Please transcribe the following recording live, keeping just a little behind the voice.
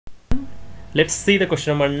Let's see the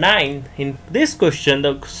question number 9. In this question,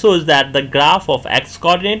 the shows that the graph of x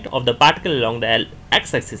coordinate of the particle along the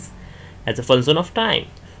x-axis as a function of time.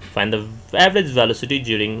 Find the average velocity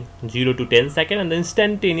during 0 to 10 seconds and the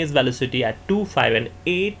instantaneous velocity at 2, 5 and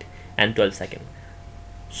 8 and 12 seconds.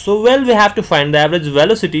 So well, we have to find the average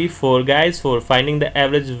velocity for finding the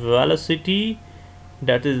average velocity.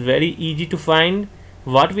 That is very easy to find.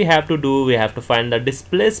 What we have to do, we have to find the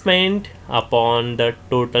displacement upon the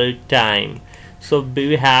total time. So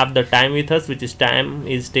we have the time with us, which is time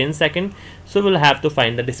is 10 seconds. So we'll have to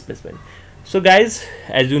find the displacement. So guys,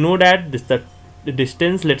 as you know that this the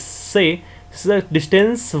distance, let's say so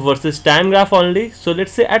distance versus time graph only. So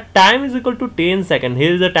let's say at time is equal to 10 seconds.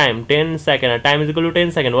 Here is the time 10 seconds. At time is equal to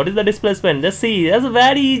 10 seconds. What is the displacement? Just see, that's a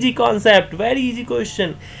very easy concept, very easy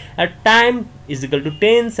question. At time is equal to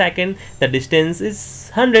 10 seconds, the distance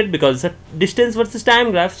is 100 because the distance versus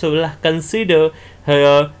time graph. So we'll consider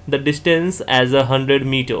the distance as 100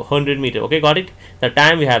 meter. Okay, got it? The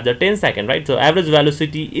time we have the 10 seconds, right? So average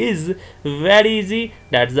velocity is very easy.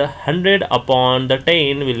 That's the 100 upon the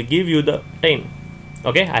 10 will give you the 10.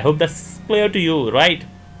 Okay, I hope that's clear to you, right?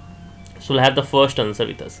 So we'll have the first answer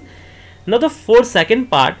with us. Now the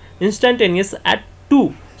 4-second part, instantaneous at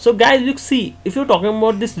 2. So guys, you see, if you're talking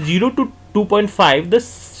about this 0 to 2.5, the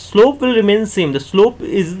slope will remain same. The slope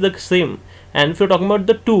is the same. And if you're talking about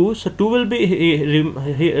the 2, so 2 will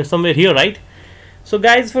be somewhere here, right? So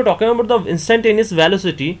guys, if you're talking about the instantaneous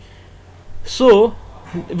velocity, so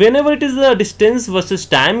whenever it is the distance versus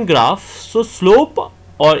time graph, so slope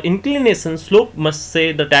or inclination, slope must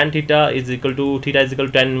say the tan theta is equal to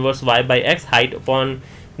tan inverse y by x, height upon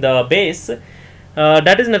the base.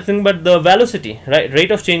 That is nothing but the velocity, right?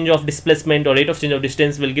 Rate of change of displacement or rate of change of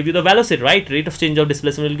distance will give you the velocity, right? Rate of change of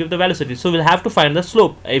displacement will give the velocity. So we'll have to find the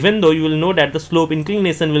slope, even though you will know that the slope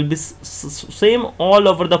inclination will be same all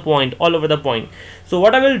over the point, So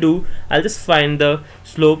what I will do, I'll just find the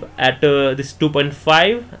slope at this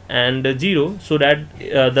 2.5 and 0, so that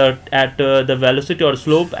the velocity or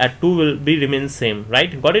slope at 2 will be remain same,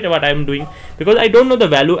 right? Got it? What I'm doing, because I don't know the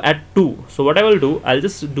value at 2, so what I will do, I'll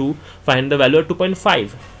just find the value at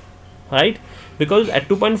 2.5, right? Because at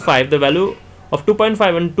 2.5 the value of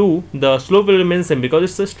 2.5 and 2, the slope will remain same because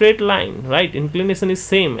it's a straight line, right? Inclination is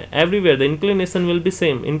same everywhere. The inclination will be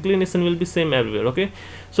same. Everywhere. Okay.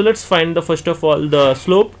 So let's find the first of all the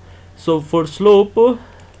slope. So for slope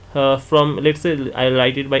from, let's say I'll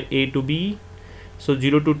write it by A to B. So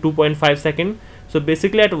 0 to 2.5 second. So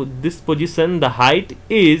basically at this position the height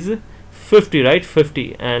is 50, right?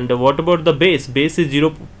 50. And what about the base? Base is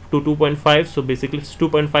 0 to 2.5, so basically it's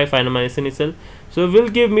 2.5 final minus initial, so it will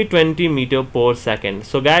give me 20 meter per second.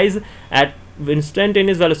 So guys, at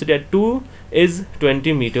instantaneous velocity at 2 is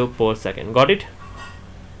 20 meter per second. Got it?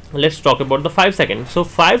 Let's talk about the 5 seconds. So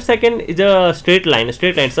 5 seconds is a straight line,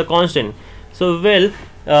 it's a constant. So well,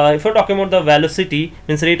 if we're talking about the velocity,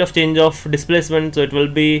 means rate of change of displacement, so it will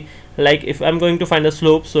be like, if I'm going to find the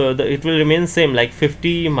slope, so it will remain same, like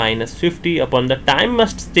 50 minus 50 upon the time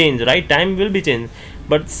must change, right? Time will be changed,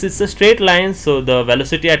 but it's a straight line, so the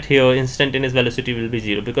velocity at here, instantaneous velocity, will be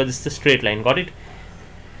 0 because it's a straight line. Got it?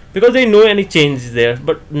 Because there is no any change there.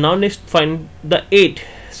 But now let's find the 8.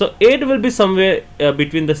 So 8 will be somewhere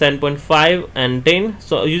between the 7.5 and 10.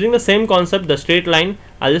 So using the same concept, the straight line,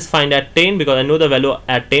 I'll just find at 10 because I know the value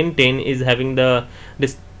at 10. 10 is having the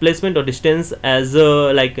displacement or distance as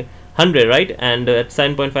like 100, right? And at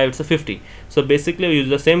 7.5 it's a 50. So basically I use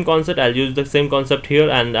the same concept. I'll use the same concept here,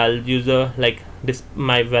 and I'll use like this,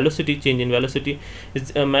 my velocity change in velocity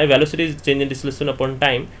is my velocity is change in displacement upon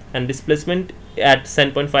time, and displacement at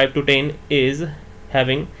 7.5 to 10 is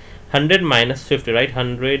having 100 minus 50, right?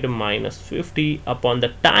 100 minus 50 upon the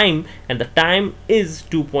time, and the time is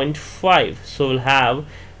 2.5. So we'll have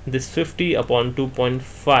this 50 upon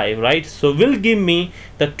 2.5, right? So will give me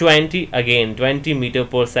the 20 again, 20 meter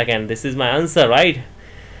per second. This is my answer, right?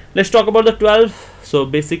 Let's talk about the 12. So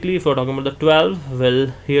basically if we're talking about the 12,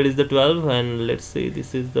 well, here is the 12, and let's say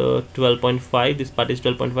this is the 12.5, this part is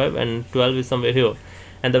 12.5 and 12 is somewhere here,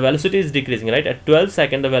 and the velocity is decreasing, right? At 12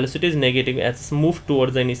 seconds the velocity is negative as it's moved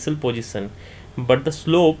towards the initial position, but the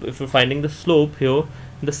slope, if you're finding the slope here,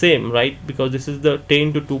 the same, right? Because this is the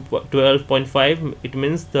 10 to 12.5, it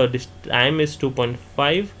means the time is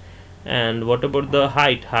 2.5. and what about the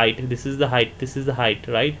height? This is the height,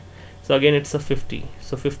 right? So again it's a 50,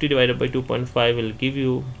 so 50 divided by 2.5 will give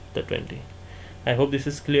you the 20. I hope this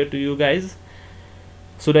is clear to you guys.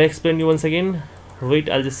 Should I explain you once again? Wait,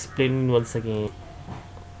 I'll just explain once again.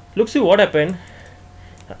 Look, see what happened.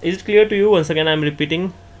 Is it clear to you? Once again I'm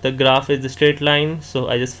repeating, the graph is the straight line, so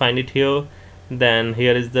I just find it here. Then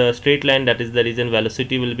here is the straight line, that is the reason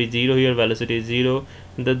velocity will be 0 here, velocity is 0.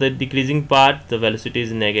 The decreasing part, the velocity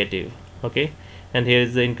is negative, okay, and here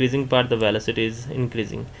is the increasing part, the velocity is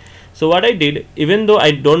increasing. So what I did, even though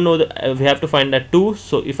I don't know we have to find at 2,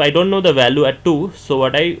 so if I don't know the value at 2, so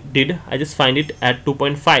what I did, I just find it at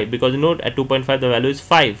 2.5, because you know at 2.5 the value is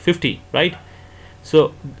 550, right?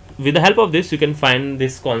 So with the help of this you can find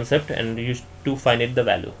this concept and use to find it the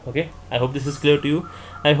value. Okay, I hope this is clear to you.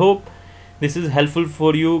 I hope this is helpful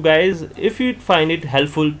for you guys. If you find it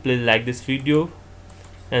helpful, please like this video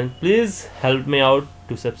and please help me out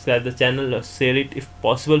to subscribe the channel or share it if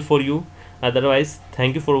possible for you. Otherwise,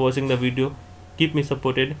 thank you for watching the video. Keep me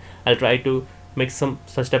supported. I'll try to make some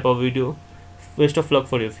such type of video. Best of luck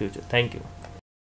for your future. Thank you.